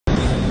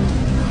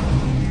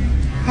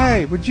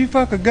Hey, would you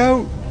fuck a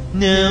goat?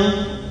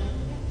 No.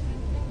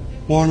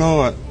 Why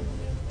not?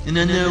 And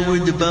I know where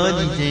the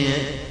body's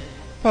at.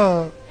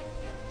 Fuck.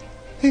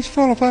 He's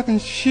full of fucking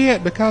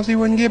shit because he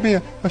wouldn't give me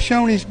a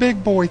Shoney's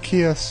big boy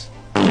kiss.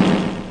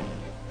 And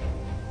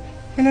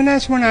then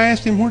that's when I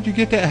asked him, where'd you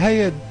get that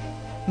head?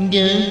 Go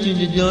to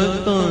the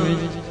dark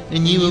forest,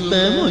 and you will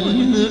find what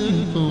you're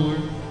looking for.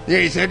 Yeah,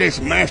 he said there's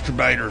some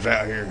masturbators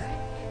out here.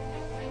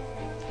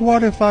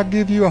 What if I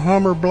give you a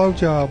Hummer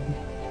blowjob?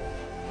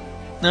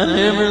 I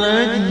never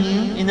lied to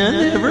you, and I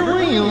never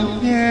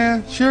will.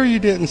 Yeah, sure you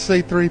didn't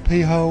see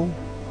 3P hole.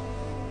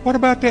 What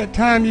about that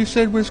time you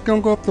said we was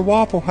gonna go up the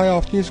Waffle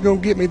House and you was gonna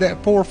get me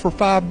that 4 for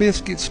 $5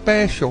 biscuit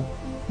special?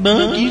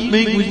 Bob, you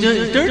speak with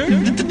that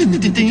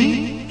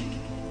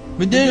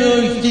but there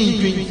are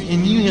secrets,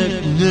 and you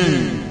have to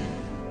learn.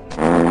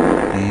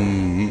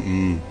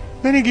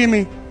 Then he gave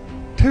me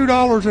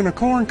 $2 in a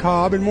corn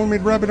cob and wanted me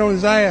to rub it on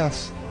his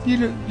ass.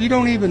 You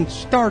don't even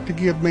start to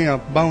give me a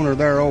boner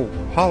there, old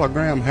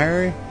hologram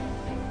Harry.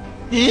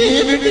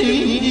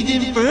 Everything is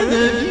in front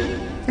of you.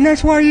 And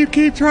that's why you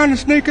keep trying to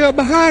sneak up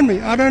behind me.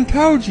 I done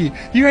told you,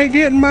 you ain't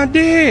getting my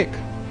dick.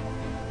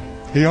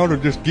 He ought to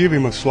just give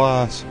him a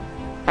slice.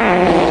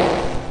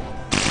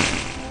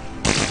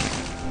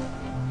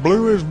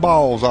 Blew his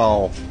balls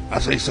off. I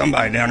see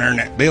somebody down there in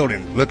that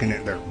building looking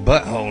at their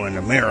butthole in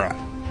the mirror.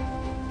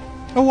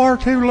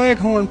 R2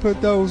 Leghorn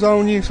put those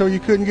on you so you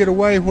couldn't get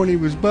away when he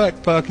was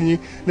butt fucking you.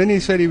 Then he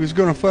said he was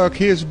going to fuck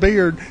his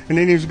beard and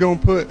then he was going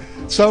to put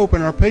soap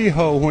in our pee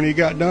hole when he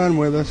got done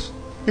with us.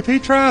 If he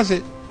tries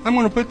it, I'm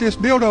going to put this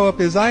dildo up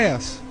his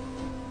ass.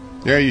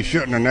 Yeah, you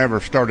shouldn't have never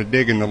started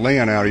digging the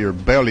lint out of your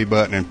belly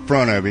button in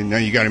front of him. Now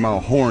you got him all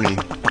horny.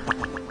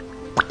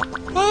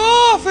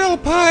 Oh, I feel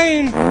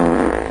pain.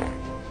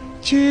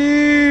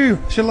 Chew.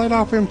 Should let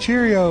off them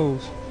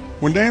Cheerios.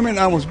 Well, damn it,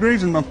 I was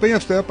greasing my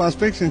fist up. I was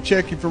fixing to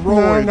check you for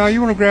roids. No,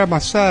 you want to grab my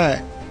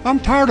sack. I'm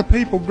tired of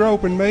people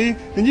groping me,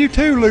 and you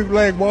too, Luke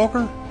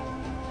Legwalker.